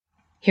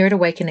Here at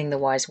Awakening the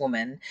Wise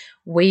Woman,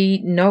 we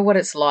know what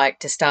it's like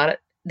to start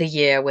the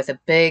year with a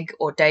big,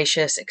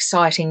 audacious,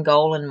 exciting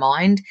goal in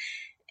mind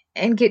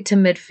and get to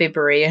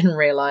mid-February and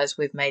realize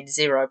we've made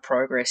zero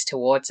progress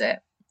towards it.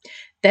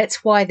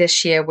 That's why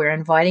this year we're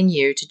inviting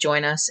you to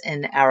join us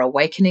in our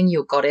Awakening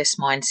Your Goddess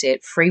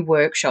Mindset free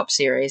workshop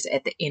series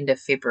at the end of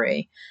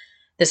February.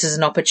 This is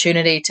an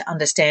opportunity to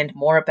understand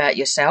more about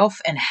yourself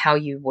and how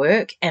you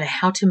work and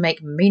how to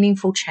make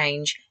meaningful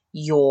change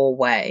your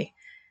way.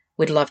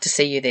 We'd love to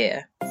see you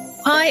there.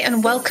 Hi,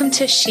 and welcome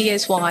to She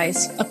Is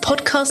Wise, a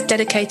podcast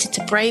dedicated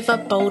to braver,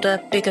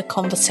 bolder, bigger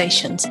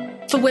conversations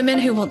for women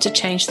who want to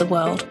change the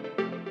world.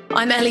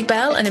 I'm Ellie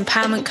Bell, an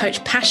empowerment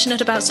coach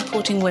passionate about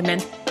supporting women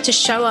to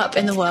show up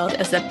in the world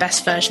as their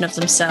best version of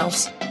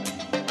themselves.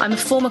 I'm a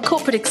former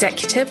corporate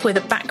executive with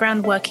a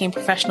background working in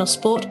professional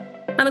sport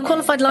and a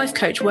qualified life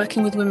coach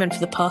working with women for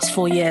the past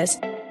 4 years.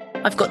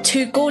 I've got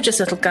 2 gorgeous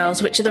little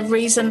girls, which are the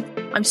reason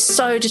I'm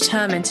so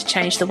determined to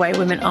change the way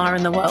women are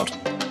in the world.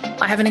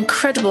 I have an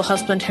incredible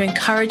husband who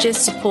encourages,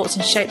 supports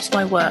and shapes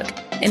my work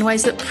in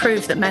ways that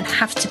prove that men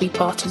have to be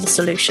part of the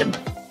solution.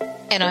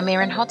 And I'm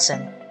Erin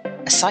Hodson,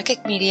 a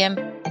psychic medium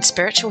and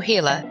spiritual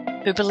healer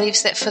who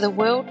believes that for the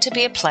world to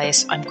be a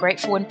place I'm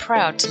grateful and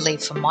proud to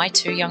leave for my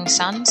 2 young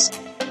sons,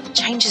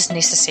 change is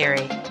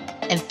necessary,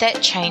 and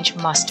that change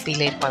must be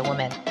led by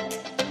women.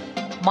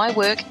 My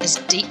work is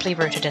deeply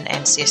rooted in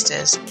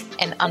ancestors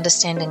and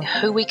understanding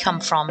who we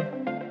come from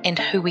and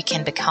who we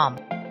can become.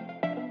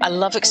 I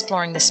love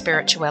exploring the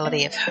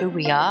spirituality of who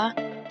we are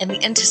and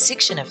the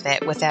intersection of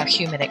that with our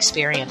human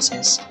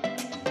experiences.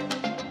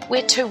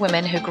 We're 2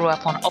 women who grew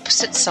up on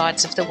opposite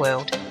sides of the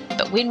world,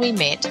 but when we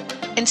met,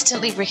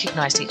 instantly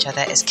recognized each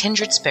other as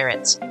kindred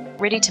spirits,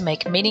 ready to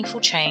make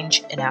meaningful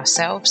change in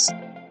ourselves,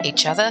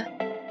 each other,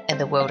 and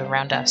the world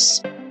around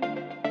us.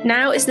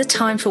 Now is the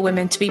time for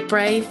women to be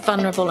brave,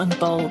 vulnerable and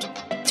bold,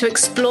 to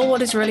explore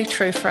what is really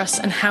true for us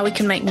and how we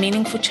can make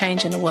meaningful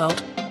change in the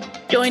world.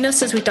 Join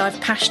us as we dive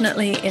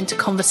passionately into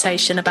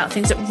conversation about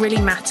things that really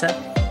matter,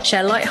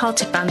 share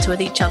light-hearted banter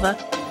with each other,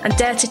 and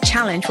dare to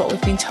challenge what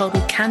we've been told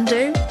we can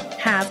do,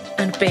 have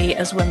and be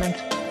as women.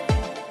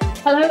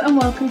 Hello and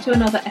welcome to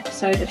another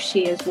episode of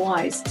She Is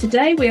Wise.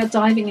 Today we are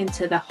diving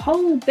into the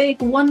whole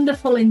big,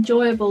 wonderful,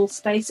 enjoyable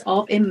space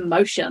of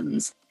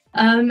emotions.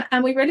 And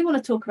we really want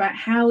to talk about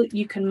how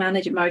you can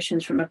manage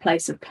emotions from a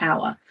place of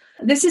power.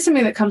 This is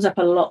something that comes up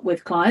a lot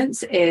with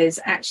clients, is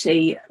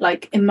actually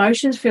like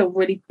emotions feel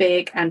really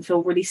big and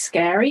feel really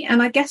scary.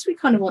 And I guess we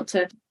kind of want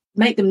to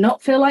make them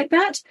not feel like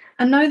that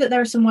and know that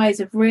there are some ways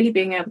of really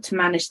being able to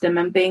manage them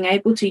and being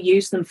able to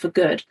use them for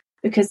good,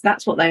 because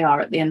that's what they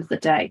are at the end of the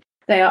day.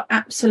 They are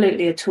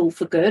absolutely a tool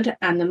for good.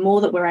 And the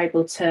more that we're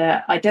able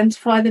to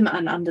identify them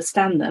and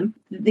understand them,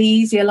 the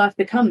easier life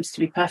becomes, to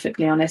be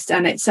perfectly honest.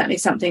 And it's certainly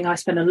something I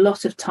spend a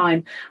lot of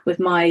time with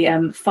my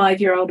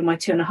 5-year-old and my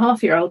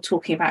 2.5-year-old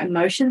talking about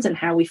emotions and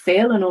how we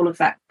feel and all of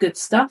that good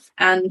stuff.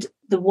 And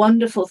the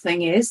wonderful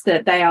thing is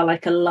that they are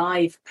like a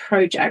live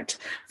project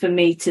for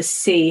me to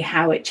see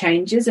how it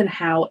changes and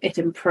how it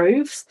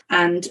improves.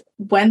 And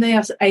when they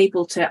are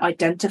able to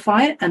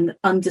identify it and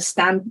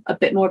understand a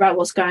bit more about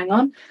what's going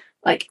on,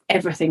 like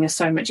everything is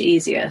so much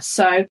easier.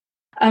 So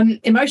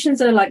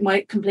emotions are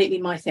like completely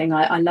my thing.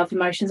 I love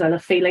emotions. I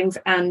love feelings.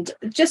 And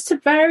just to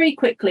very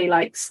quickly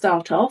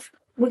start off,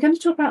 we're going to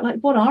talk about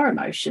what are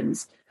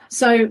emotions.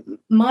 So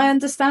my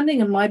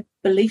understanding and my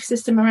belief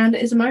system around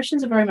it is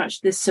emotions are very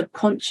much this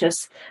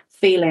subconscious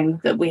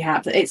feeling that we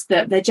have. It's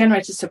that they're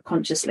generated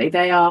subconsciously.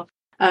 They are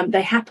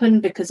they happen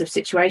because of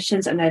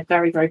situations and they're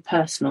very, very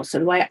personal. So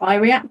the way I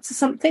react to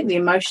something, the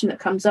emotion that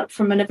comes up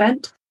from an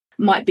event,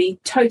 might be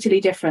totally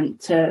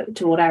different to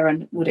what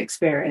Erin would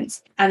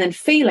experience. And then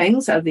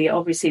feelings are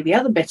obviously the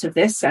other bit of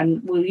this,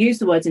 and we'll use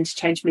the words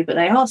interchangeably, but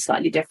they are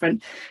slightly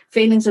different.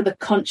 Feelings are the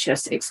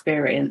conscious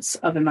experience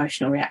of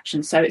emotional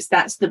reaction. So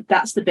that's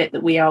the bit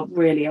that we are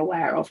really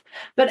aware of.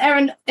 But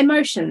Erin,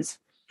 emotions,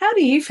 how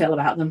do you feel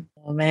about them?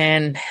 Oh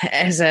man,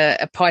 as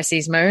a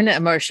Pisces moon,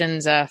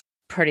 emotions are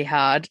pretty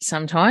hard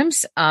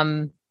sometimes.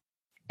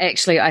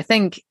 Actually, I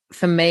think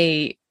for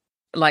me,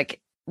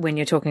 when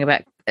you're talking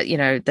about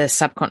the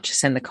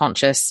subconscious and the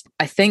conscious,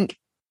 I think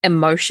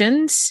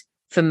emotions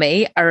for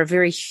me are a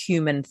very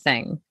human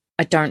thing.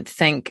 I don't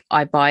think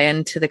I buy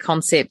into the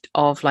concept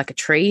of a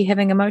tree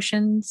having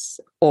emotions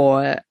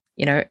or,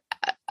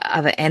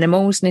 other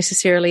animals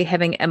necessarily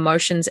having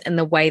emotions in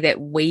the way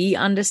that we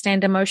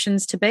understand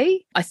emotions to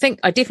be. I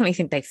definitely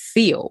think they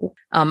feel,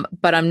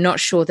 but I'm not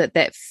sure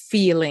that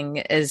feeling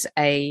is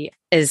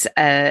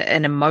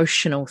an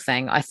emotional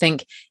thing. I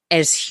think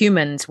as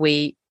humans,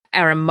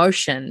 our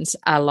emotions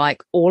are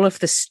like all of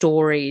the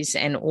stories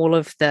and all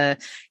of the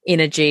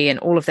energy and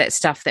all of that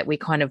stuff that we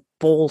kind of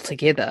ball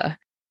together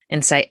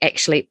and say,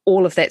 actually,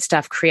 all of that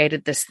stuff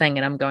created this thing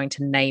and I'm going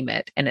to name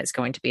it and it's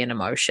going to be an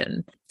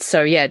emotion.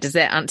 So yeah, does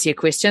that answer your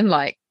question?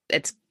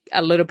 It's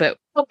a little bit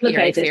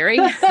complicated. Airy-fairy.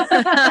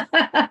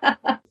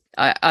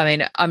 I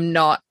mean,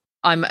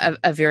 I'm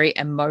a very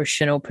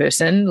emotional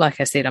person.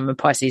 Like I said, I'm a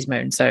Pisces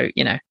moon. So,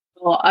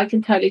 Well, I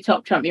can totally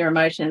top trump your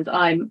emotions.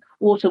 I'm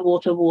water,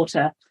 water,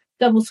 water.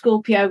 double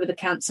Scorpio with a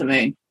Cancer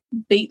moon.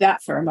 Beat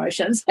that for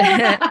emotions.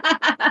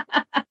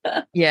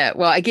 Yeah,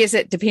 well, I guess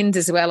it depends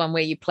as well on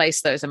where you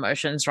place those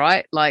emotions,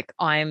 right? Like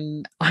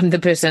I'm the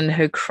person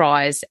who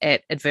cries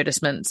at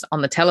advertisements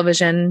on the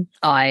television.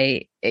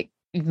 I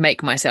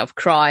make myself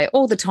cry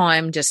all the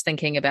time just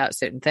thinking about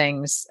certain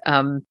things.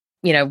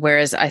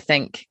 Whereas I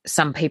think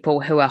some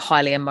people who are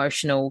highly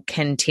emotional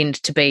can tend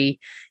to be,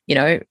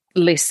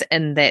 less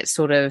in that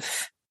sort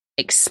of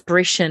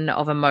expression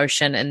of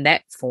emotion in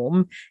that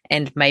form,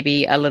 and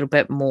maybe a little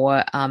bit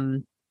more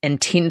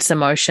intense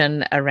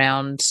emotion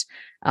around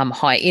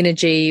high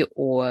energy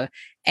or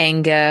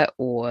anger,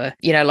 or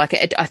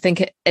I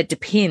think it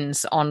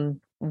depends on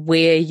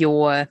where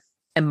your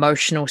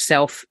emotional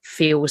self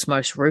feels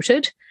most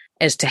rooted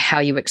as to how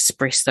you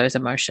express those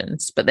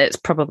emotions, but that's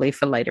probably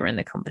for later in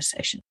the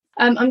conversation.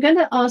 I'm going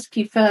to ask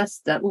you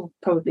first, well,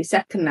 probably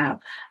second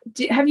now.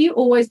 Have you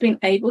always been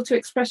able to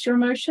express your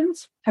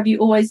emotions? Have you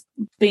always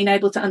been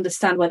able to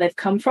understand where they've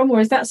come from,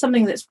 or is that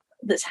something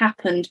that's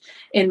happened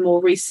in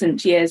more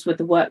recent years with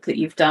the work that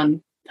you've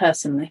done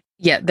personally?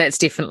 Yeah, that's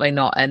definitely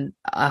not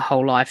a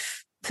whole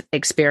life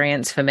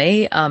experience for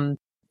me.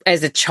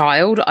 As a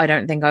child, I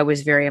don't think I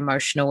was very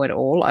emotional at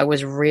all. I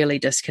was really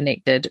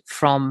disconnected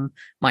from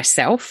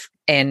myself,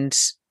 and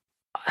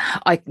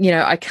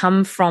I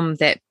come from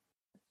that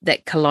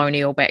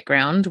colonial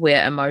background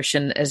where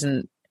emotion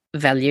isn't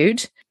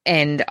valued,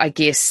 and I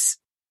guess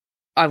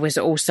I was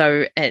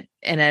also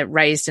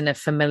raised in a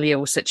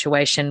familial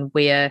situation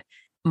where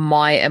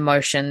my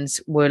emotions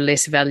were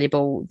less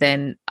valuable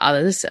than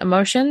others'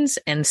 emotions.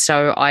 And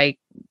so I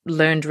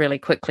learned really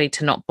quickly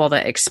to not bother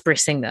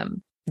expressing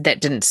them.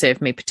 That didn't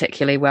serve me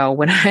particularly well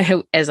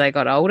as I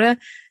got older.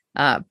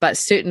 But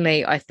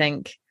certainly I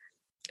think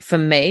for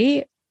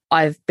me,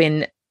 I've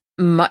been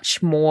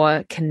much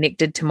more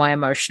connected to my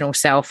emotional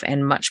self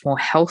and much more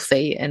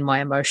healthy in my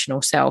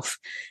emotional self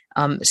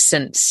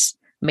since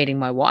meeting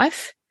my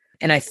wife.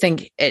 And I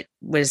think it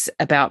was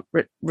about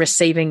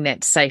receiving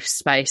that safe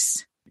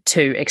space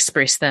to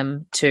express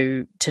them,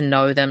 to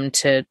know them,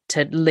 to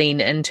lean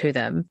into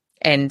them,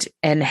 and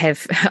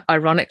have,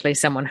 ironically,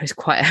 someone who's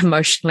quite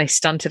emotionally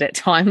stunted at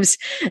times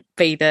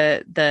be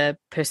the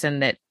person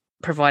that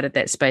provided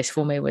that space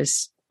for me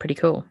was pretty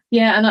cool.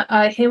 Yeah, and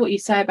I hear what you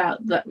say about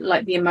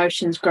the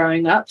emotions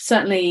growing up.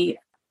 Certainly,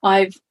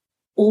 I've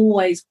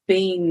always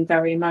been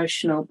very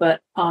emotional, but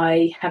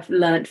I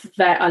learned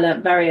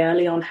very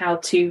early on how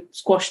to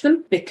squash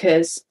them,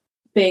 because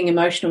being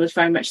emotional was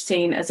very much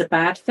seen as a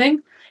bad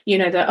thing.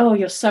 That, oh,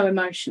 you're so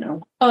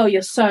emotional. Oh,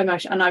 you're so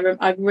emotional. And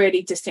I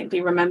really distinctly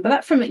remember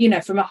that from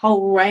a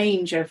whole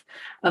range of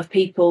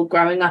people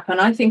growing up. And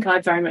I think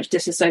I very much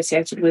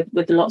disassociated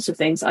with lots of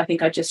things. I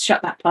think I just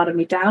shut that part of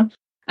me down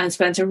and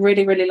spent a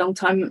really, really long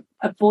time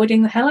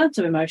avoiding the hell out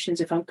of emotions,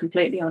 if I'm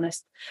completely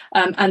honest.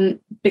 And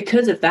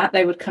because of that,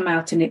 they would come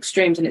out in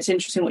extremes. And it's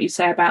interesting what you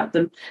say about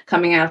them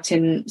coming out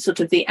in sort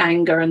of the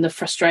anger and the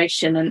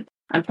frustration and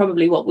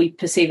probably what we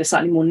perceive as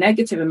slightly more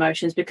negative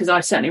emotions, because I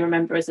certainly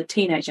remember as a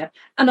teenager,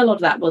 and a lot of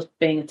that was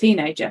being a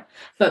teenager,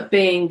 but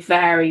being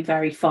very,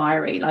 very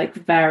fiery, like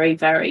very,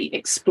 very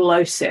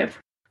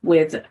explosive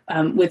with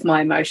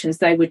my emotions.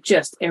 They would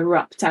just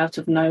erupt out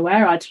of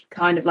nowhere. I'd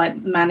kind of like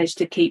manage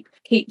to keep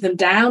them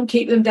down,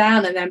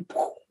 and then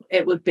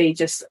it would be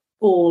just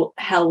all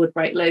hell would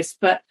break loose.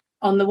 But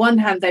on the one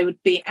hand, they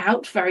would be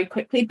out very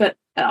quickly, but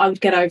I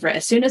would get over it.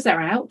 As soon as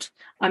they're out,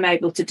 I'm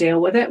able to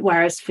deal with it.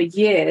 Whereas for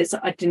years,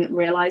 I didn't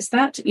realize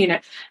that.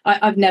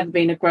 I've never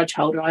been a grudge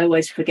holder. I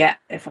always forget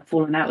if I've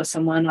fallen out with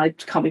someone. I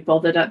can't be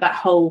bothered. That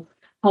whole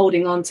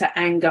holding on to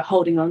anger,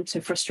 holding on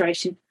to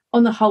frustration,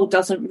 on the whole,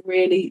 doesn't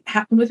really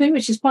happen with me,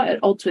 which is quite at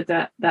odds with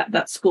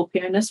that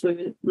Scorpioness we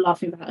were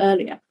laughing about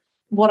earlier.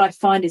 What I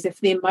find is if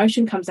the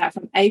emotion comes out, if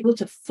I'm able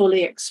to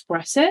fully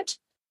express it,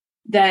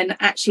 then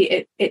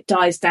actually it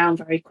dies down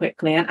very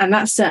quickly. And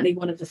that's certainly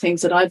one of the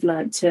things that I've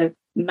learned to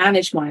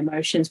manage my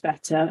emotions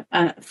better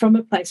from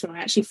a place where I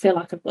actually feel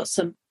like I've got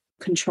some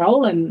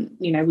control. And,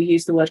 we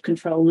use the word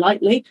control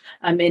lightly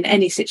in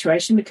any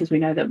situation, because we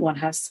know that one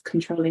has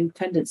controlling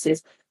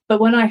tendencies. But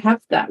when I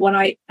have that, when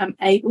I am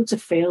able to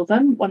feel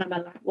them, when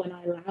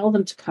I allow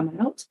them to come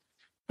out,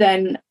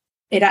 then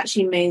it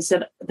actually means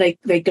that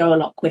they go a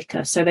lot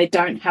quicker. So they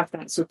don't have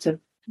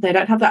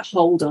that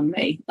hold on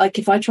me. Like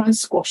if I try and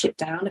squash it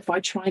down, if I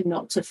try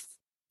not to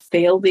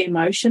feel the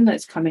emotion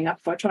that's coming up,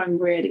 if I try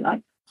and really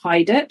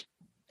hide it,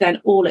 then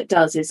all it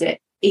does is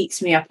it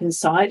eats me up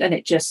inside, and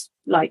it just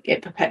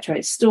it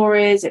perpetuates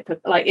stories.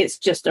 It's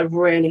just a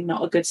really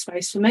not a good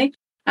space for me.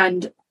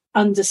 And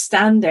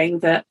understanding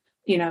that,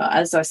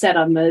 as I said,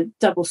 I'm a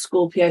double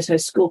Scorpio, so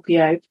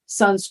Scorpio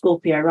Sun,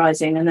 Scorpio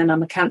rising, and then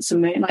I'm a Cancer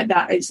moon.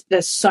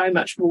 There's so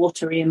much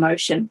watery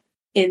emotion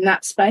in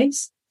that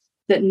space,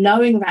 that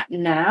knowing that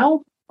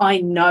now,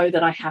 I know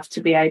that I have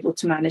to be able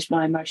to manage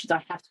my emotions.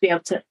 I have to be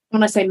able to,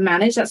 when I say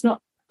manage, that's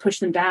not push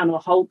them down or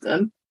hold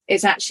them.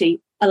 It's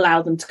actually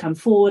allow them to come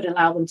forward,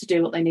 allow them to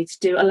do what they need to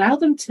do, allow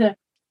them to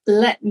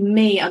let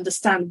me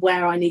understand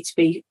where I need to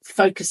be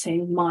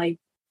focusing my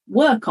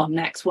work on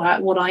next,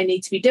 what I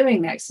need to be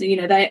doing next.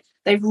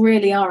 They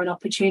really are an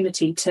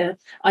opportunity to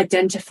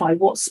identify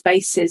what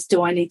spaces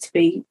do I need to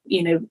be,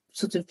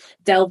 sort of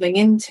delving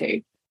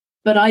into.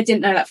 But I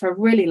didn't know that for a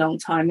really long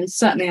time. And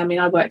certainly,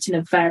 I worked in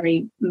a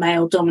very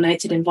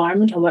male-dominated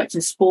environment. I worked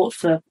in sport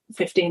for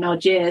 15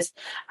 odd years,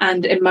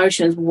 and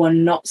emotions were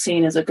not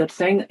seen as a good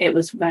thing. It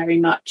was very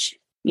much,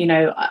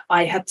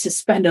 I had to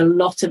spend a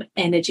lot of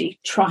energy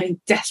trying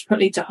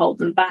desperately to hold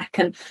them back.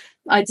 And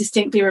I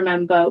distinctly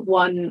remember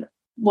one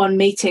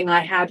meeting I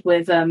had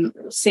with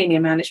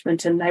senior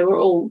management, and they were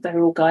all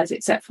guys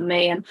except for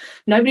me, and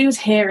nobody was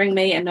hearing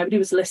me and nobody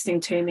was listening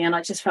to me. And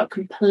I just felt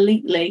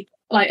completely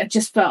I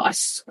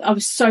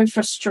was so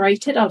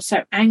frustrated. I was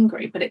so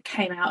angry, but it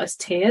came out as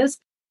tears.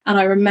 And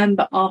I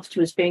remember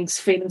afterwards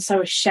feeling so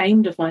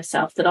ashamed of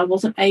myself that I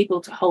wasn't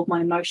able to hold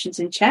my emotions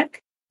in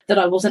check, that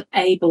I wasn't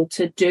able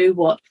to do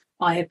what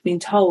I have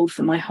been told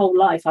for my whole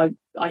life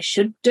I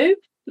should do.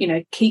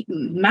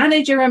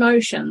 Manage your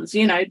emotions,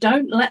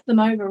 don't let them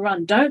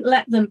overrun. Don't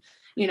let them,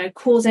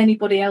 cause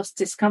anybody else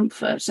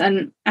discomfort.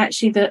 And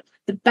actually the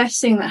best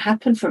thing that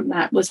happened from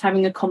that was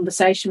having a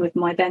conversation with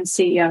my then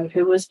CEO,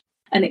 who was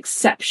an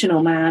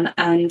exceptional man.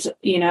 And,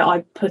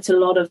 I put a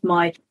lot of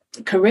my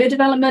career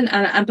development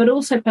and but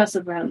also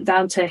personal development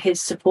down to his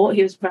support.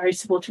 He was very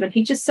supportive. And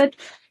he said,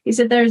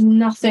 there is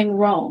nothing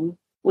wrong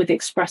with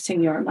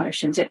expressing your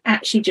emotions. It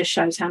actually just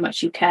shows how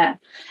much you care.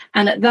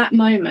 And at that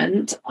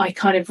moment, I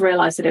kind of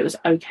realized that it was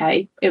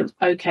okay. It was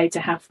okay to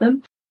have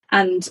them.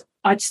 And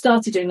I'd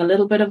started doing a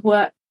little bit of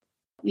work,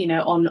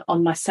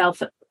 on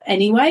myself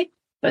anyway,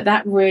 but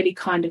that really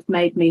kind of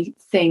made me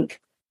think,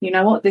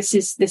 what, this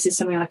is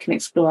something I can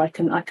explore. I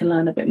can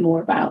learn a bit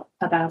more about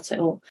it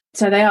all.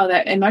 So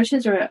their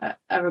emotions are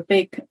a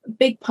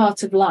big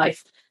part of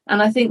life.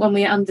 And I think when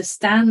we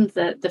understand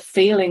that the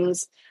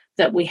feelings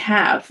that we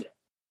have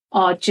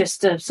are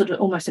just a sort of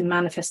almost a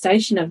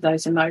manifestation of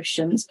those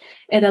emotions,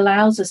 it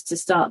allows us to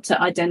start to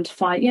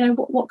identify,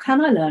 what can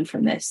I learn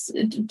from this?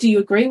 Do you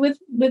agree with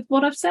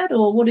what I've said,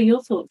 or what are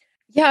your thoughts?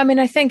 Yeah,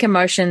 I think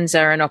emotions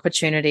are an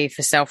opportunity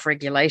for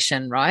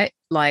self-regulation, right?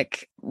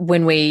 Like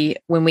when we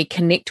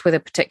connect with a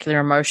particular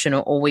emotion,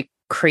 or we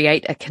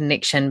create a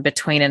connection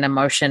between an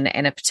emotion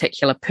and a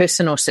particular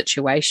person or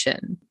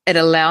situation, it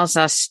allows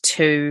us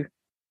to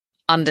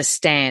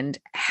understand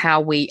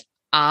how we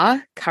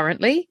are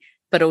currently,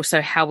 but also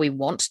how we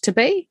want to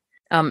be.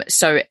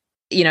 So,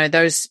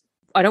 those,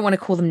 I don't want to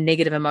call them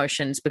negative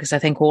emotions, because I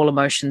think all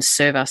emotions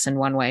serve us in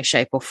one way,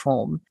 shape, or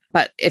form.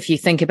 But if you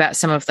think about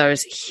some of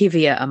those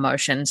heavier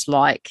emotions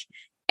like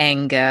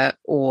anger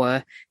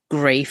or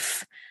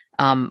grief,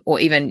 or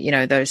even,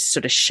 those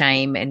sort of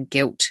shame and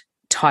guilt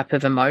type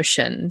of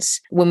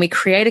emotions, when we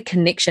create a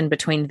connection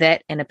between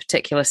that and a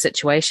particular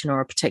situation or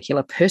a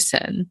particular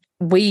person,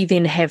 we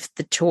then have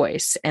the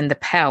choice and the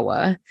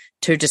power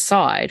to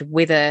decide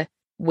whether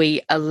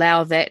we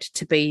allow that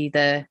to be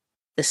the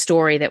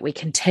story that we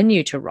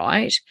continue to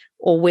write,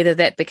 or whether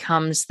that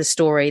becomes the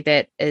story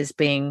that is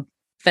being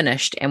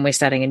finished and we're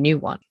starting a new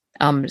one.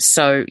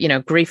 So,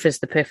 grief is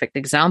the perfect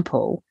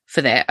example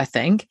for that, I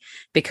think,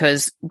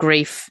 because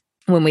grief,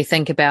 when we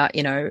think about,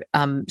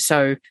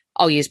 so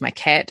I'll use my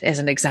cat as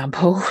an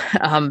example,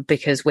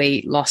 because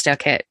we lost our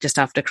cat just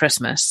after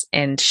Christmas,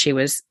 and she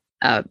was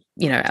a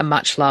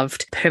much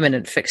loved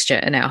permanent fixture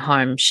in our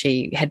home.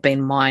 She had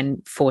been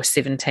mine for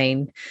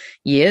 17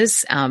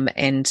 years,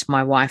 and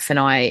my wife and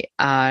I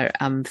are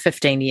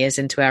 15 years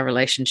into our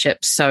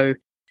relationship. So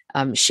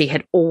she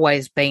had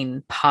always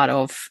been part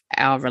of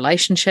our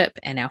relationship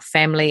and our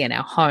family and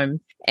our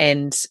home,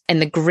 and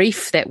the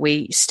grief that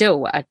we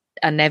still are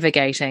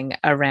navigating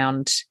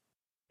around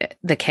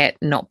the cat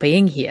not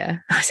being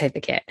here. I say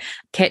the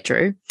cat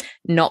Drew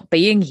not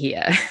being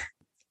here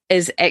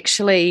is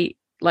actually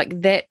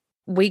like that.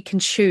 We can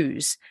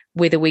choose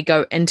whether we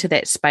go into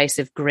that space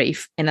of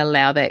grief and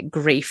allow that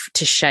grief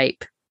to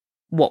shape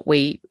what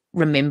we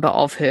remember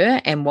of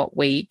her and what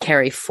we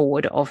carry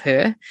forward of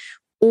her,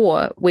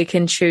 or we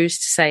can choose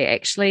to say,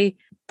 actually,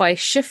 by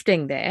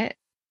shifting that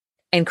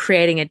and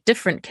creating a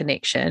different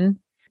connection,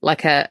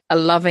 like a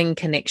loving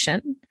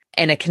connection,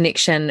 and a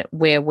connection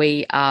where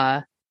we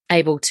are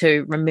able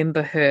to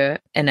remember her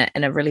in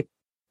a really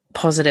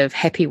positive,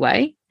 happy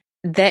way,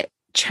 that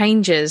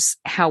changes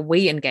how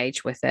we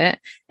engage with it.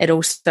 It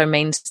also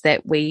means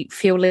that we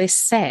feel less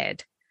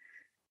sad.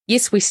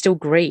 Yes, we still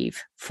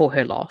grieve for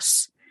her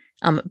loss,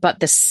 but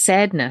the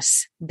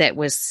sadness that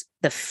was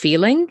the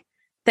feeling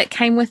that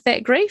came with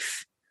that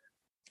grief,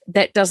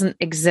 that doesn't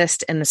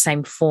exist in the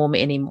same form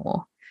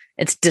anymore.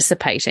 It's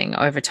dissipating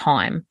over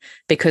time,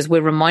 because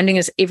we're reminding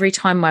us every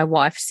time my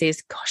wife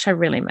says, gosh, I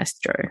really miss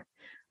Drew.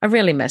 I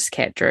really miss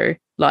Cat Drew.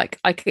 Like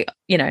I could,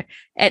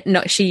 at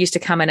night, she used to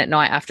come in at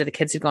night after the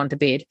kids had gone to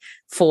bed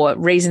for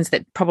reasons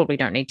that probably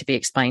don't need to be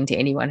explained to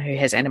anyone who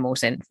has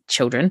animals and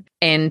children.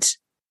 And,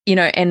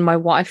 and my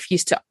wife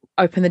used to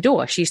open the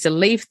door. She used to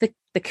leave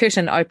the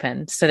curtain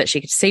open so that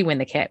she could see when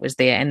the cat was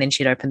there, and then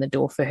she'd open the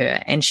door for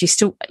her. And she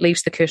still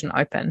leaves the curtain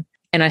open.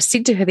 And I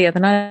said to her the other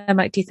night, I'm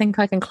like, do you think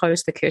I can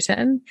close the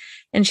curtain?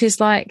 And she's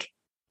like,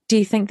 do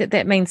you think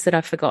that means that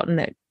I've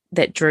forgotten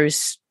that Drew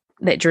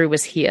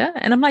was here?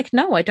 And I'm like,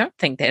 no, I don't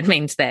think that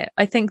means that.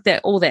 I think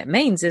that all that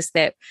means is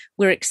that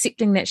we're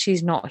accepting that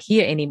she's not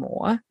here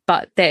anymore,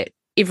 but that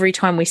every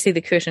time we see the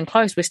curtain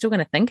close, we're still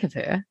going to think of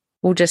her.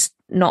 We'll just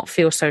not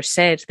feel so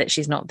sad that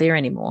she's not there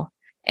anymore.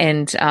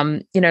 And,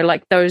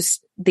 like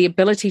the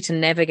ability to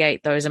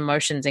navigate those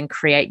emotions and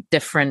create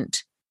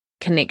different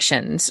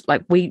connections,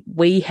 like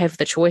we have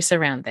the choice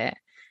around that.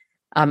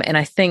 And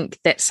I think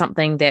that's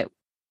something that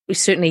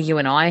certainly you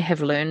and I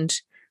have learned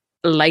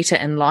later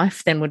in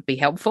life than would be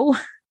helpful.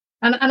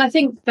 And I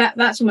think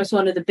that's almost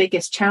one of the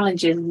biggest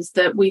challenges, is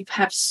that we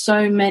have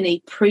so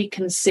many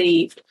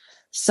preconceived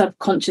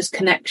subconscious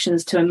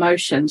connections to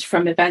emotions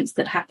from events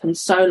that happened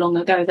so long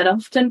ago, that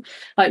often,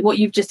 like what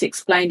you've just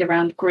explained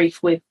around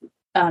grief with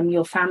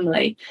your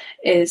family,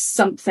 is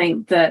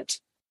something that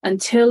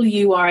until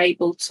you are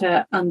able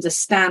to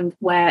understand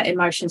where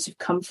emotions have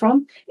come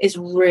from is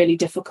really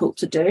difficult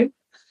to do.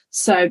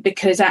 So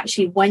because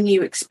actually when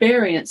you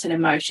experience an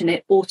emotion,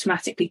 it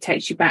automatically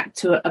takes you back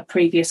to a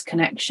previous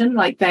connection.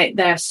 Like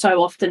they're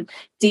so often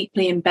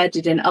deeply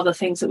embedded in other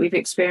things that we've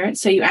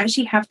experienced. So you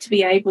actually have to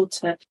be able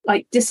to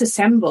like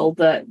disassemble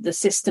the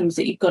systems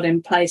that you've got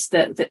in place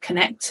that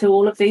connect to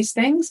all of these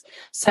things.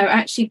 So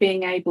actually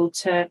being able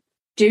to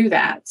do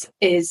that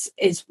is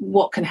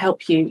what can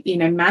help you,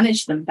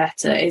 manage them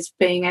better, is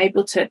being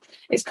able to,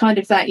 it's kind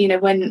of that,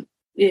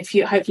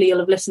 hopefully you'll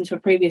have listened to a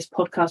previous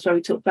podcast where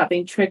we talked about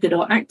being triggered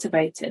or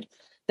activated.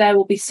 There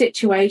will be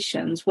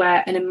situations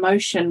where an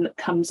emotion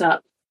comes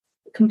up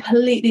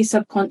completely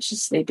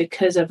subconsciously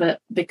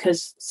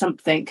because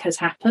something has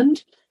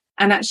happened,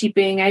 and actually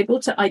being able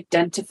to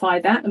identify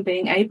that and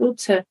being able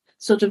to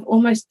sort of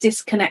almost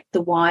disconnect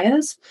the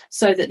wires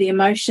so that the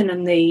emotion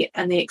and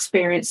the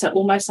experience are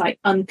almost like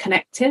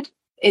unconnected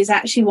is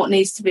actually what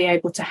needs to be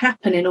able to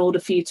happen in order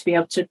for you to be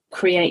able to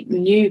create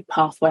new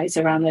pathways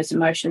around those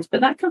emotions. But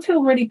that can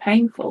feel really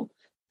painful.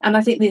 And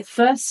I think the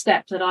first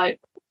step that I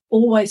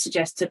always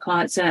suggest to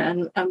clients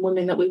and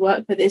women that we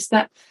work with is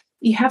that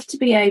you have to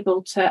be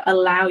able to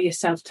allow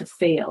yourself to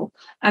feel.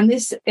 And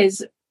this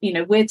is,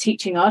 we're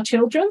teaching our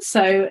children,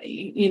 so,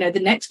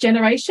 the next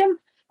generation.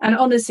 And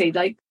honestly,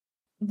 like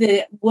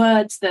the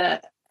words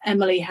that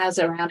Emily has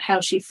around how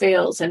she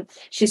feels, and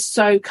she's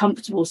so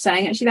comfortable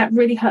saying, actually, that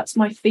really hurts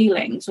my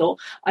feelings, or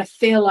I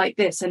feel like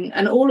this, and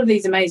all of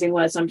these amazing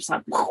words, I'm just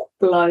like,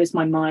 blows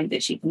my mind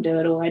that she can do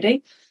it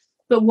already.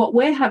 But what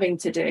we're having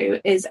to do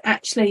is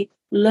actually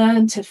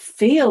learn to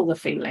feel the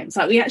feelings.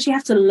 Like we actually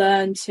have to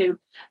learn to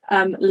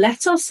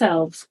let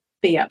ourselves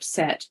be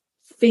upset,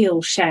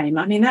 feel shame.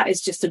 I mean, that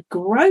is just a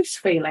gross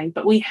feeling,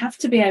 but we have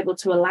to be able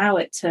to allow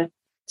it to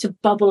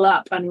bubble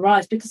up and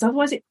rise, because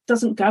otherwise it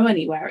doesn't go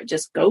anywhere. It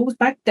just goes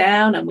back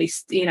down, and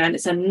and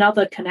it's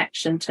another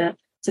connection to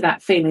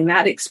that feeling.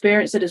 That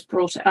experience that has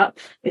brought it up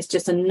is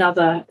just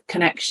another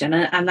connection,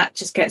 and that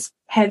just gets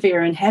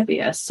heavier and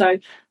heavier. So,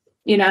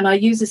 and I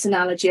use this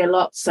analogy a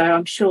lot, so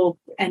I'm sure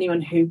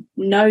anyone who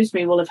knows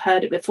me will have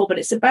heard it before, but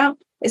it's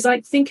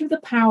like, think of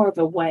the power of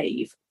a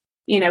wave.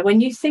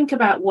 When you think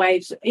about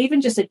waves, even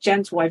just a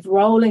gentle wave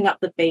rolling up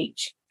the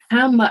beach,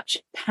 how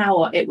much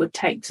power it would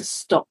take to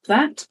stop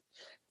that,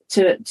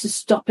 to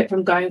stop it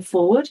from going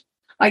forward.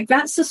 Like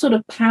that's the sort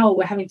of power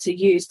we're having to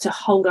use to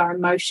hold our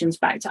emotions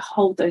back, to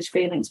hold those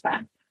feelings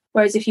back.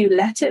 Whereas if you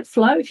let it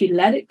flow, if you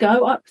let it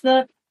go up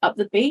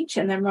the beach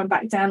and then run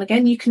back down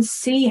again, you can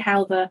see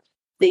how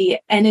the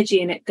energy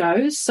in it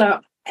goes. So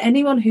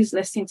anyone who's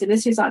listening to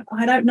this is like,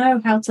 I don't know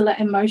how to let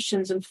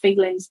emotions and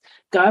feelings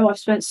go. I've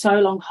spent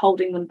so long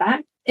holding them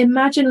back.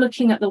 Imagine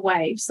looking at the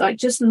waves, like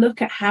just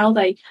look at how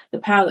the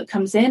power that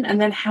comes in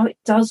and then how it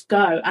does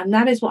go. And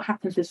that is what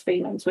happens with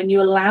feelings. When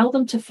you allow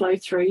them to flow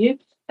through you,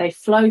 they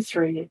flow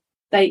through you.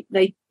 They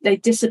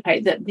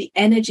dissipate, that the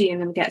energy in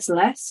them gets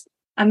less.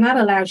 And that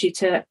allows you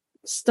to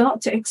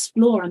start to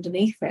explore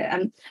underneath it,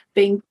 and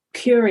being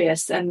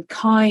curious and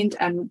kind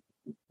and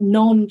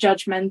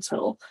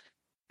non-judgmental,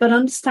 but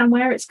understand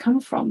where it's come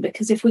from.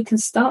 Because if we can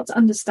start to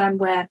understand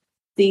where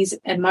these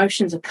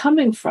emotions are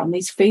coming from,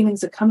 these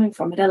feelings are coming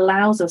from, it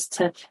allows us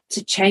to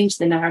change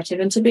the narrative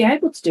and to be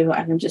able to do what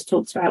Evan just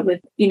talked about with,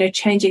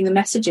 changing the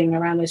messaging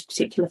around those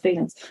particular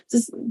feelings.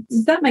 Does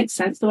that make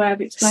sense, the way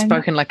I've explained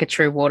Spoken that? like a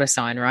true water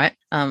sign, right?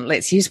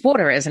 Let's use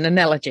water as an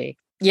analogy.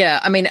 Yeah,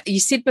 I mean, you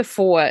said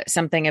before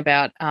something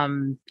about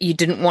you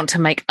didn't want to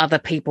make other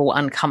people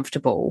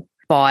uncomfortable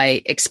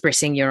by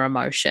expressing your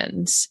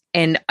emotions.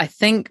 And I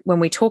think when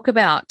we talk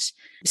about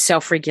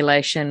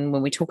self-regulation,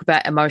 when we talk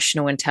about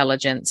emotional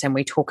intelligence, and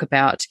we talk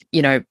about,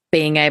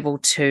 being able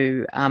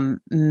to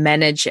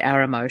manage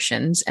our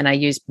emotions, and I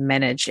use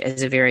manage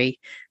as a very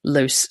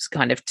loose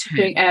kind of term.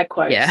 Doing air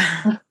quotes.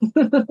 Yeah.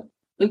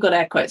 We've got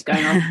air quotes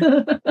going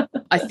on.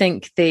 I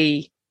think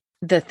the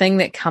thing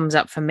that comes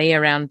up for me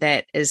around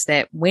that is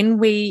that when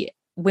we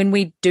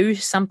do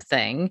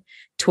something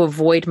to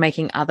avoid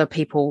making other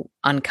people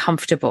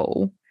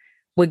uncomfortable,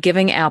 we're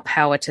giving our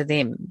power to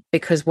them,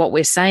 because what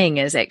we're saying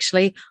is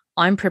actually,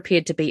 I'm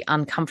prepared to be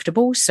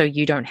uncomfortable so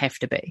you don't have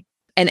to be.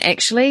 And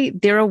actually,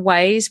 there are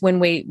ways when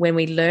we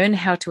learn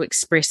how to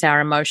express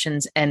our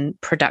emotions in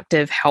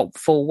productive,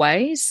 helpful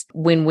ways,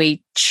 when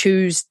we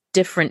choose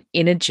different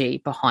energy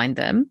behind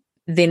them,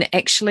 then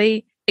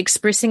actually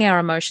expressing our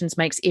emotions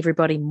makes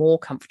everybody more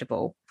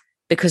comfortable,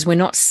 because we're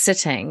not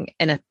sitting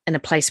in a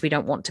place we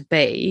don't want to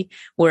be.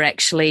 We're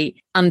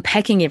actually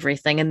unpacking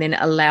everything and then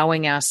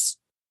allowing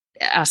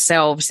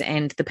ourselves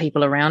and the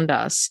people around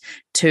us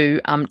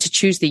to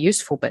choose the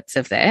useful bits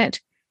of that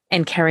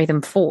and carry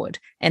them forward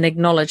and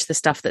acknowledge the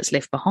stuff that's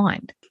left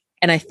behind.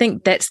 And I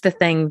think that's the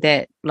thing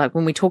that, like,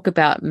 when we talk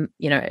about,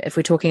 if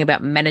we're talking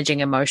about managing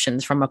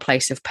emotions from a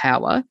place of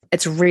power,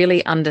 it's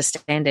really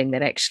understanding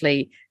that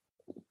actually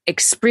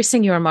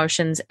expressing your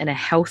emotions in a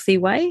healthy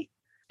way,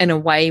 in a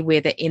way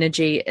where the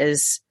energy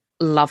is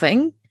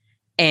loving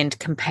and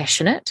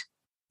compassionate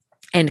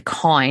and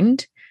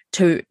kind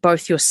to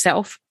both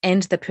yourself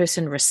and the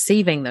person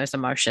receiving those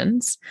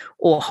emotions,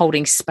 or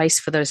holding space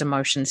for those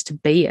emotions to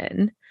be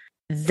in,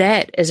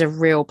 that is a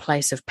real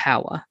place of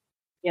power.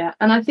 Yeah.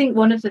 And I think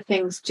one of the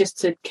things, just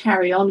to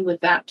carry on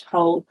with that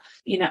whole,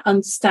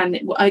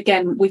 understanding,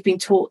 again, we've been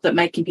taught that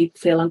making people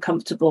feel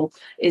uncomfortable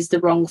is the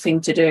wrong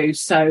thing to do.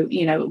 So,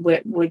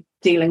 we're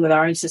dealing with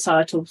our own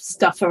societal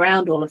stuff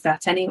around all of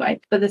that anyway.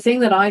 But the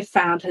thing that I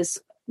found has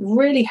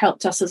really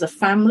helped us as a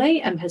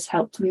family and has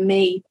helped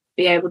me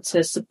be able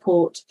to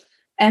support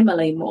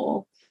Emily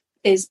more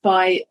is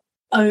by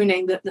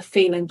owning that the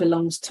feeling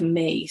belongs to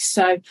me.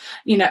 So,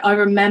 I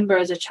remember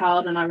as a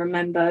child, and I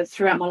remember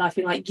throughout my life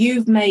being like,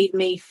 you've made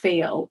me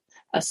feel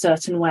a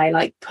certain way,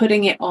 like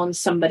putting it on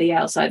somebody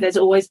else. Like, there's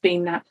always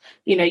been that,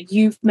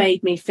 you've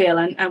made me feel,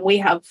 and we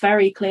have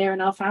very clear in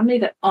our family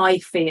that I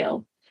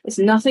feel. It's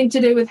nothing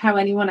to do with how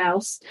anyone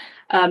else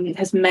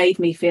has made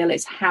me feel.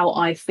 It's how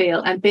I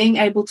feel, and being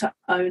able to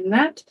own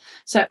that.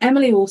 So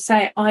Emily will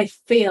say, I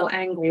feel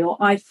angry, or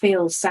I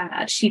feel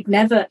sad.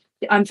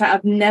 In fact,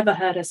 I've never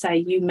heard her say,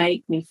 you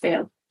make me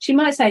feel. She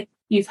might say,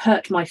 you've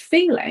hurt my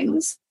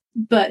feelings,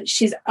 but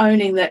she's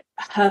owning that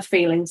her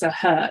feelings are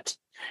hurt.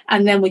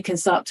 And then we can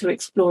start to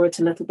explore it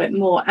a little bit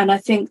more. And I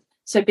think,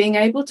 so being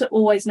able to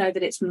always know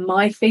that it's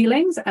my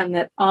feelings and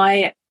that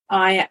I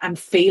am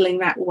feeling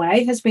that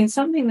way has been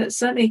something that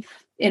certainly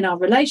in our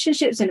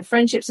relationships, in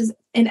friendships,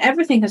 in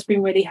everything has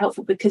been really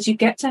helpful, because you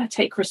get to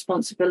take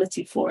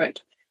responsibility for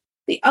it.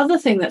 The other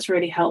thing that's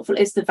really helpful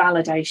is the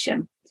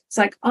validation. It's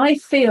like, I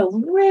feel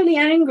really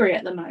angry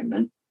at the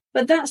moment,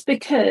 but that's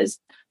because,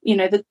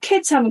 the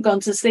kids haven't gone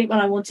to sleep when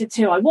I wanted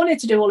to. I wanted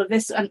to do all of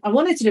this and I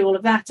wanted to do all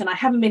of that, and I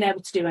haven't been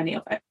able to do any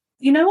of it.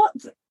 You know what?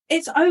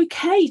 It's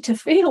okay to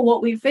feel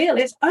what we feel.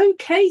 It's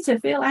okay to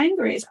feel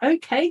angry. It's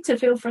okay to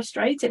feel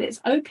frustrated.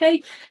 It's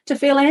okay to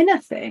feel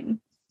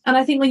anything. And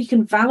I think when you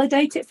can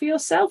validate it for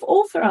yourself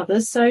or for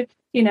others. So,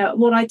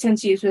 what I tend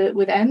to use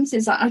with Ems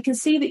is I can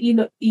see that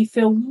you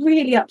feel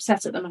really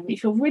upset at the moment. You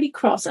feel really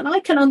cross. And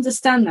I can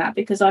understand that,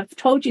 because I've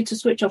told you to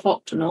switch off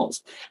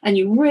Octonauts and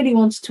you really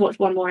wanted to watch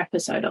one more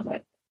episode of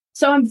it.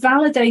 So I'm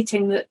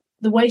validating that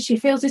the way she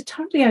feels is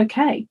totally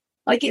okay.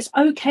 Like, it's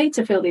okay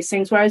to feel these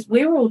things. Whereas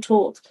we're all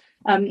taught,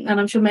 and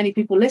I'm sure many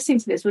people listening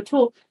to this were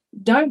taught,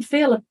 don't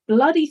feel a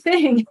bloody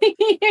thing.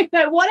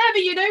 Whatever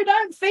you do,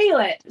 don't feel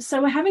it.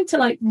 So we're having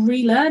to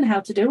relearn how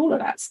to do all of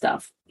that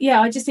stuff.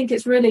 Yeah, I just think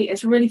it's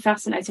really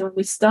fascinating when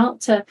we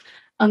start to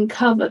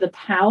uncover the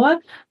power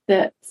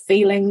that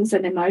feelings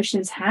and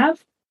emotions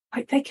have.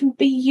 They can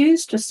be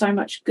used for so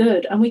much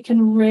good, and we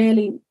can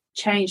really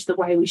change the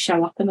way we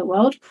show up in the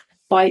world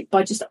by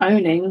just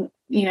owning,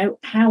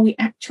 how we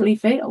actually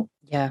feel.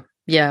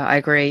 Yeah, I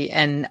agree.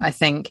 And I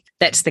think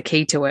that's the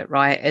key to it,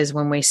 right? Is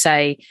when we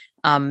say,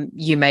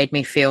 you made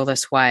me feel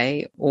this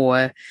way,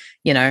 or,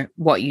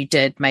 what you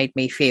did made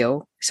me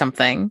feel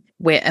something,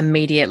 we're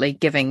immediately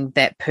giving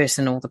that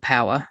person all the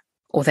power,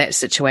 or that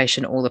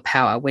situation all the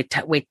power.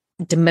 We're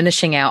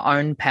diminishing our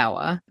own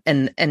power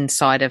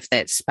inside of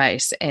that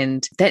space.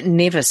 And that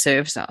never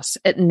serves us.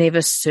 It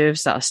never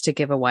serves us to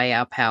give away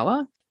our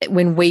power.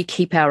 When we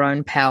keep our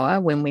own power,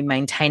 when we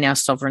maintain our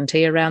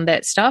sovereignty around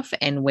that stuff,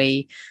 and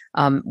we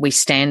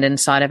stand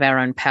inside of our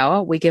own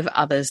power, we give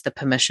others the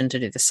permission to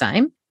do the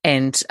same.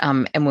 And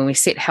when we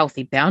set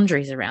healthy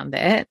boundaries around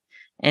that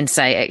and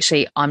say,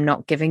 actually, I'm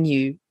not giving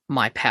you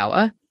my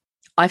power.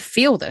 I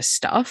feel this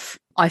stuff.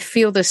 I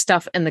feel this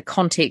stuff in the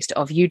context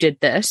of you did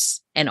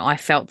this and I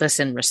felt this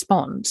in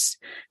response.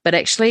 But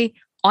actually,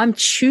 I'm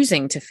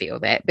choosing to feel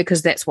that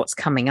because that's what's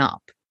coming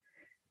up.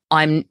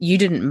 You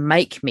didn't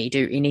make me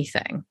do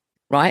anything,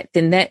 right?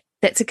 Then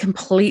that's a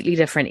completely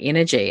different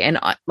energy. And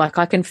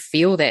I can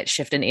feel that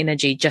shift in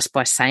energy just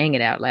by saying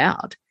it out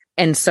loud.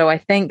 And so I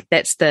think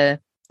that's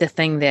the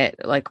thing that,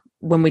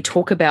 when we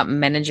talk about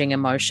managing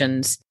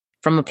emotions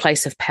from a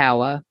place of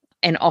power,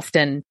 and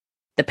often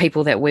the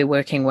people that we're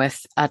working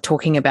with are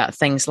talking about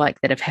things like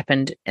that have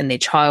happened in their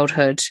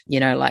childhood,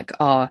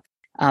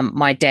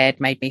 my dad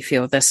made me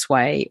feel this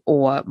way,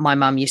 or my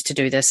mum used to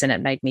do this and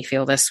it made me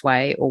feel this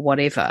way, or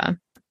whatever.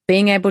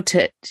 Being able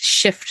to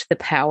shift the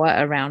power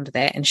around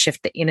that and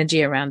shift the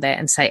energy around that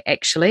and say,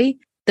 actually,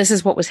 this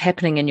is what was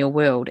happening in your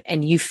world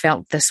and you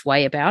felt this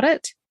way about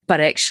it.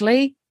 But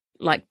actually,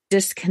 like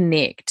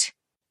disconnect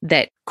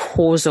that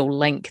causal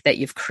link that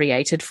you've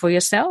created for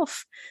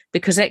yourself,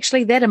 because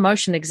actually that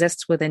emotion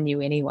exists within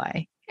you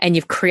anyway. And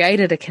you've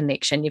created a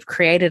connection, you've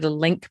created a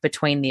link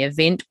between the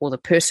event or the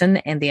person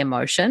and the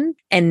emotion.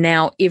 And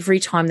now every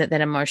time that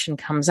that emotion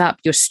comes up,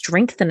 you're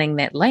strengthening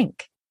that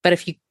link. But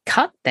if you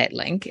cut that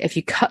link, if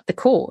you cut the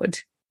cord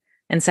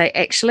and say,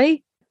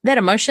 actually, that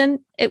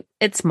emotion,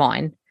 it's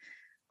mine.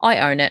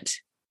 I own it.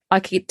 I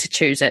get to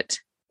choose it.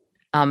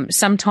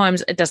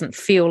 Sometimes it doesn't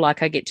feel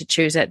like I get to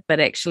choose it, but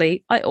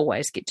actually I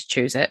always get to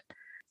choose it.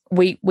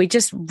 We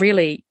just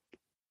really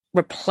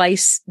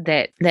replace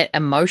that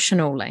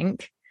emotional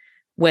link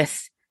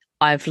with,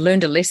 I've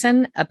learned a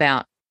lesson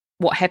about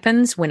what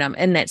happens when I'm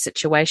in that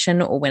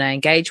situation or when I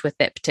engage with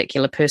that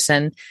particular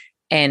person,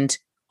 and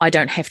I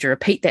don't have to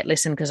repeat that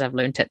lesson because I've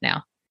learned it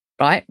now,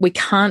 right? We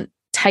can't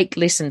take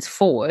lessons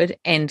forward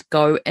and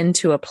go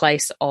into a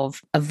place of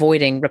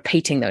avoiding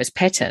repeating those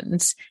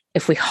patterns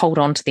if we hold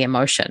on to the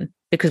emotion,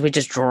 because we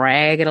just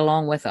drag it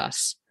along with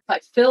us.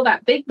 Like, fill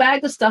that big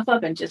bag of stuff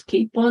up and just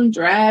keep on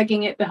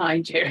dragging it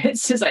behind you.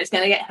 It's just like, it's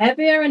going to get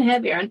heavier and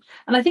heavier. And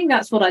I think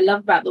that's what I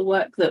love about the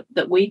work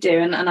that we do.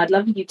 And I'd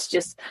love you to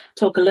just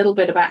talk a little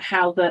bit about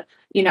how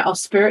our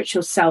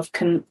spiritual self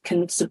can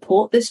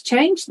support this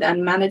change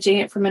and managing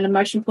it from an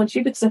emotion point of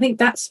view, because I think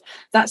that's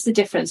the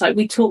difference. Like,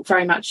 we talk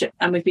very much,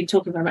 and we've been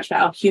talking very much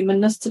about our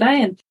humanness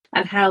today,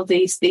 and how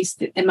these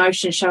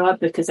emotions show up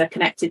because they're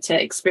connected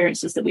to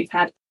experiences that we've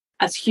had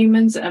as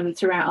humans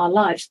throughout our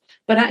lives.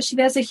 But actually,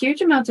 there's a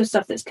huge amount of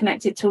stuff that's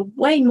connected to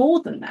way more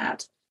than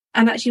that.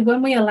 And actually,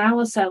 when we allow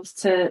ourselves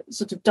to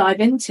sort of dive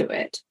into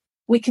it,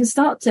 we can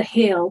start to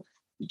heal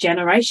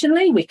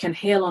generationally. We can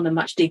heal on a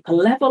much deeper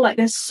level. Like,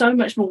 there's so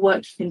much more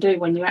work you can do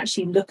when you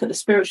actually look at the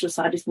spiritual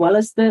side as well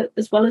as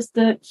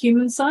the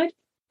human side.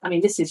 I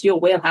mean, this is your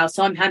wheelhouse,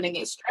 so I'm handing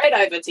it straight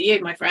over to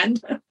you, my friend.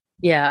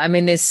 Yeah, I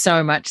mean, there's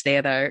so much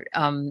there, though.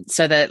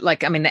 So that,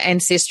 like, I mean, the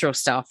ancestral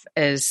stuff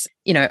is,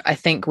 I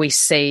think we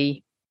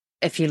see,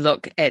 if you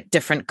look at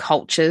different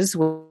cultures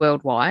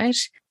worldwide,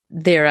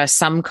 there are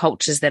some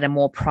cultures that are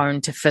more prone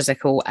to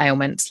physical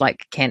ailments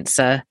like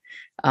cancer,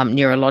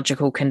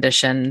 neurological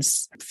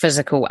conditions,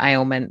 physical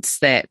ailments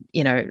that,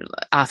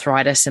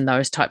 arthritis and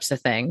those types of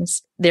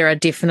things. There are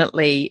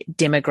definitely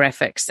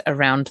demographics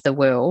around the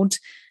world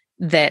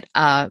that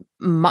are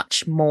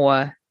much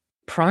more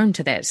prone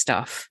to that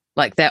stuff.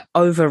 Like, they're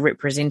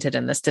overrepresented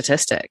in the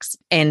statistics.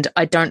 And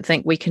I don't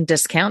think we can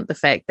discount the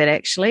fact that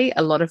actually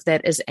a lot of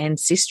that is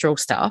ancestral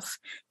stuff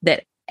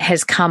that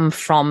has come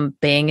from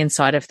being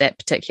inside of that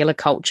particular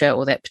culture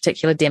or that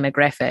particular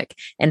demographic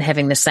and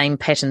having the same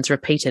patterns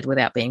repeated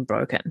without being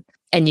broken.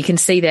 And you can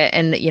see that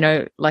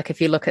in, like, if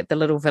you look at the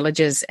little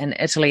villages in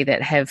Italy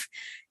that have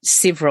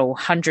several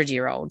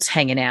 100-year-olds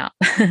hanging out,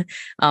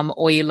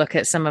 or you look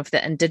at some of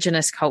the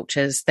indigenous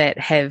cultures that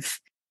have,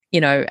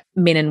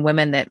 men and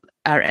women that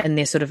are in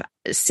their sort of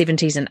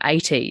 70s and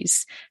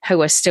 80s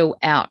who are still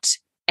out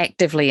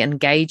actively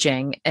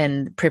engaging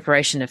in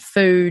preparation of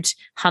food,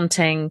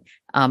 hunting,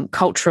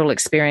 cultural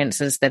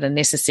experiences that are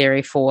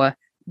necessary for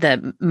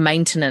the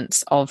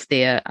maintenance of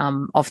their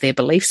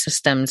belief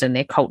systems and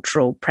their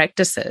cultural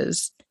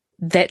practices.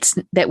 That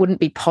wouldn't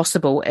be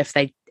possible if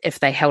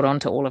they held on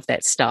to all of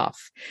that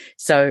stuff.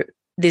 So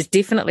there's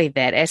definitely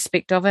that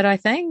aspect of it, I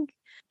think.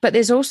 But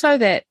there's also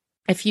that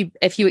if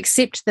you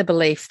accept the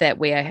belief that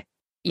we are,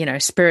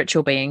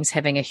 spiritual beings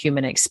having a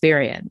human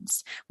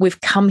experience, we've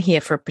come here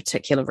for a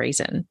particular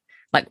reason.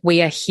 Like,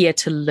 we are here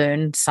to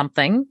learn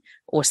something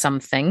or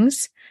some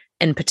things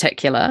in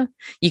particular.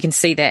 You can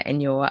see that in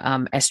your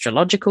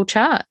astrological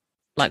chart,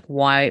 like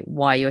why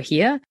you're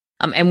here.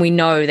 And we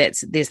know that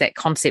there's that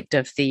concept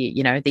of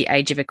the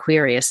age of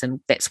Aquarius, and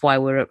that's why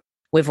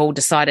we've all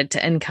decided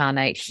to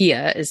incarnate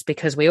here, is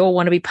because we all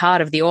want to be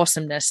part of the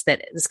awesomeness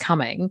that is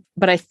coming.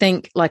 But I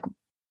think,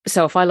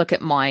 so if I look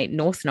at my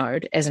North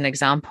Node as an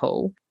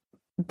example,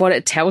 what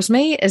it tells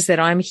me is that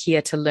I'm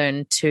here to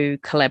learn to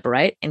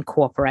collaborate and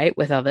cooperate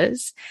with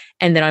others,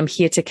 and that I'm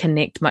here to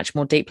connect much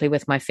more deeply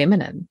with my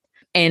feminine.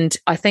 And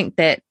I think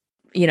that,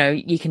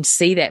 you can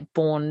see that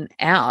born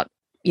out.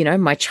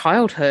 My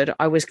childhood,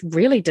 I was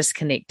really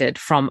disconnected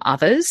from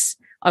others.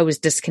 I was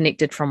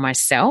disconnected from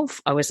myself.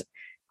 I was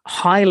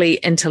highly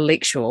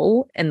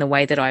intellectual in the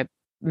way that I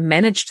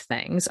managed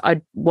things. I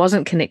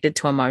wasn't connected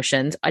to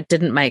emotions. I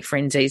didn't make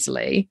friends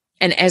easily.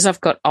 And as I've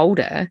got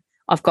older,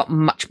 I've got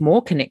much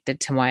more connected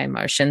to my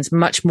emotions,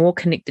 much more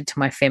connected to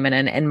my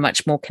feminine, and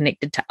much more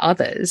connected to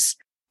others.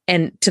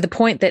 And to the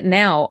point that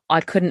now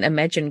I couldn't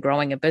imagine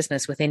growing a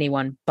business with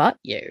anyone but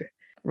you,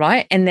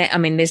 right? And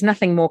there's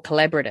nothing more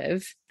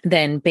collaborative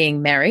than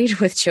being married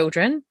with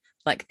children.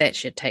 Like, that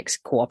shit takes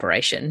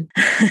cooperation.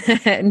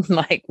 And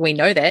we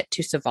know that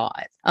to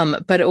survive.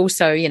 But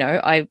also,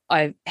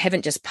 I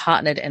haven't just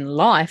partnered in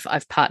life,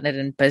 I've partnered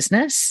in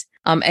business.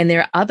 And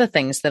there are other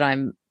things that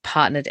I'm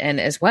partnered in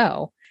as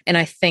well. And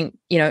I think,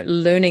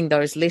 learning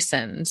those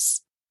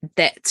lessons,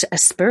 that's a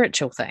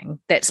spiritual thing.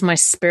 That's my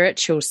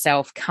spiritual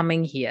self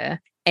coming here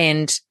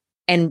and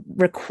and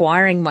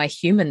requiring my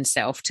human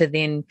self to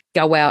then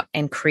go out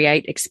and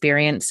create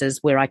experiences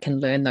where I can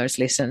learn those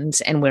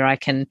lessons and where I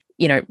can,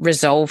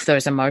 resolve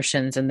those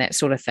emotions and that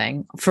sort of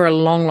thing. For a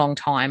long, long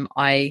time,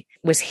 I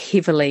was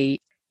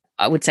heavily,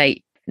 I would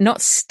say,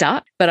 not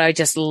stuck, but I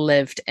just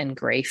lived in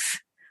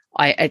grief.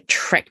 I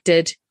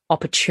attracted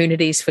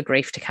opportunities for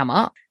grief to come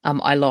up.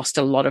 I lost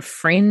a lot of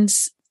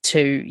friends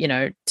to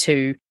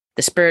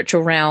the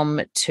spiritual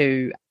realm,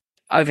 to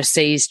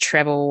overseas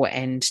travel,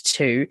 and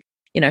to,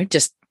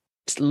 just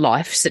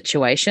life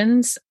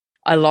situations.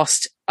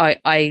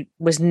 I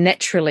was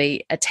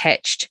naturally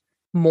attached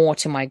more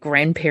to my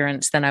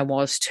grandparents than I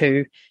was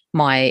to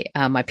my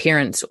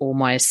parents or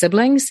my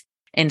siblings.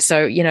 And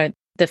so,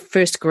 the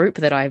first group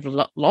that I've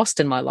lost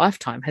in my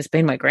lifetime has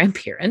been my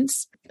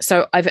grandparents.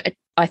 So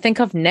I think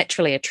I've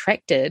naturally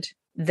attracted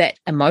that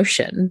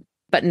emotion.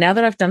 But now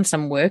that I've done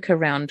some work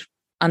around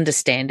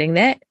understanding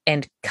that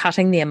and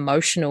cutting the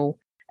emotional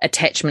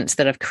attachments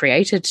that I've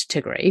created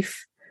to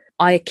grief,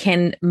 I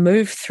can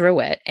move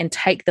through it and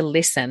take the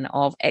lesson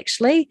of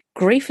actually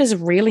grief is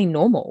really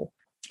normal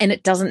and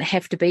it doesn't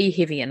have to be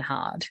heavy and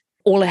hard.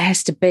 All it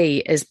has to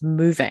be is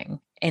moving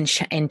and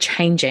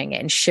changing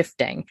and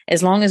shifting.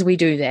 As long as we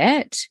do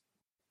that,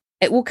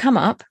 it will come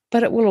up,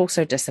 but it will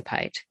also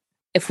dissipate.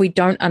 If we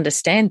don't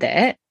understand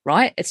that,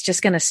 right, it's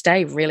just going to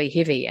stay really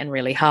heavy and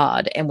really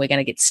hard, and we're going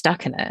to get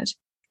stuck in it,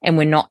 and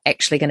we're not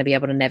actually going to be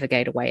able to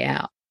navigate a way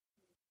out.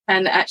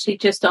 And actually,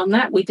 just on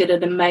that, we did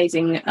an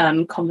amazing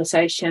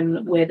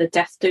conversation with a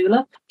death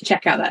doula.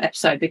 Check out that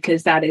episode,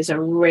 because that is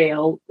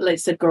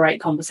it's a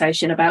great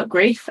conversation about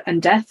grief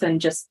and death, and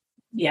just,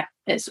 yeah,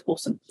 it's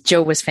awesome.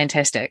 Jill was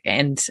fantastic,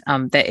 and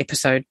that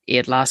episode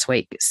aired last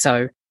week.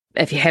 So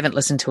if you haven't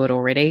listened to it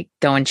already,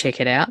 go and check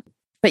it out.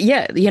 But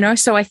yeah,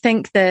 so I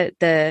think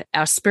that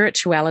our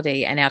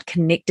spirituality and our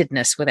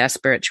connectedness with our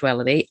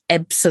spirituality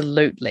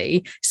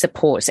absolutely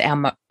supports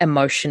our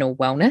emotional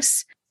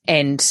wellness.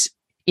 And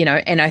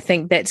I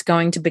think that's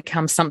going to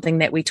become something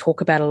that we talk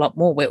about a lot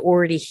more. We're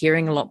already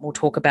hearing a lot more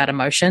talk about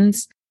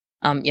emotions.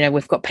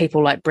 We've got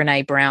people like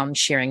Brené Brown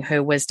sharing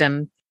her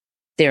wisdom.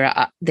 There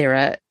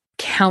are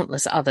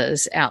countless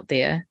others out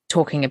there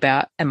talking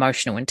about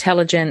emotional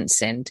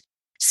intelligence and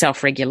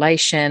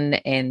self-regulation,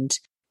 and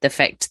the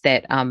fact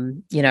that,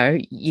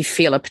 you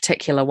feel a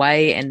particular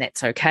way and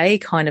that's okay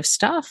kind of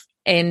stuff.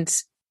 And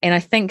I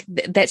think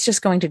that's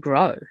just going to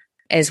grow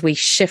as we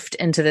shift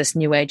into this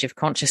new age of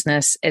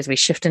consciousness, as we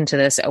shift into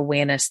this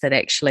awareness that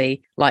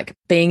actually, like,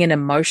 being an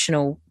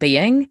emotional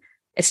being,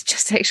 it's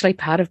just actually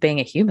part of being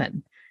a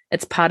human.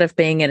 It's part of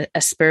being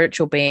a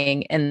spiritual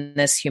being in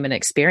this human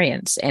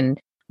experience. And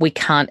we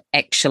can't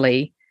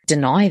actually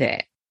deny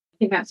that.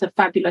 I think that's a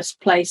fabulous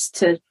place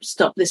to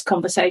stop this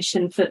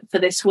conversation for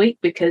this week,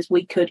 because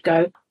we could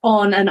go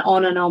on and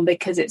on and on,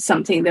 because it's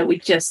something that we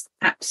just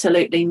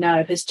absolutely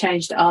know has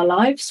changed our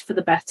lives for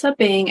the better.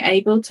 Being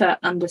able to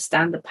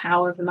understand the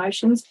power of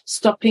emotions,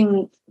 stop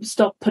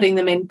putting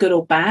them in good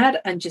or bad,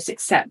 and just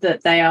accept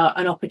that they are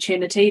an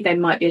opportunity. They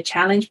might be a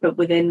challenge, but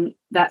within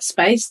that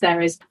space,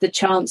 there is the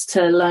chance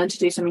to learn to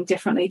do something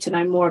differently, to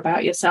know more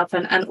about yourself,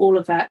 and all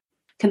of that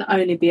can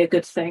only be a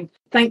good thing.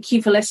 Thank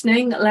you for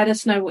listening. Let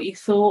us know what you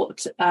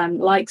thought.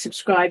 Like,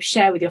 subscribe,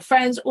 share with your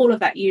friends, all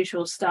of that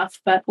usual stuff.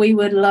 But we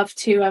would love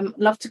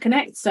to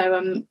connect.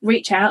 So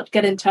reach out,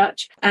 get in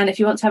touch. And if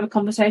you want to have a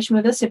conversation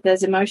with us, if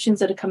there's emotions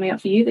that are coming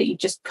up for you that you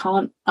just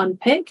can't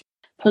unpick,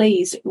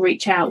 please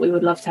reach out. We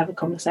would love to have a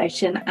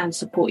conversation and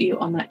support you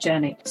on that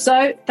journey.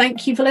 So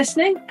thank you for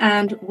listening,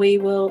 and we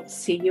will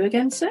see you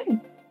again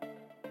soon.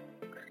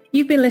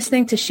 You've been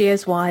listening to She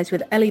Is Wise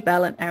with Ellie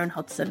Bell and Erin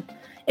Hodson.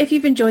 If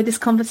you've enjoyed this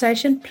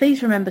conversation,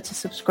 please remember to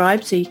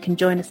subscribe so you can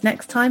join us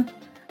next time.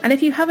 And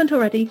if you haven't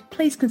already,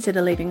 please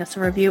consider leaving us a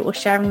review or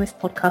sharing this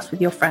podcast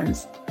with your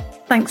friends.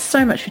 Thanks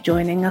so much for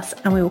joining us,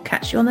 and we will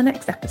catch you on the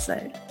next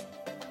episode.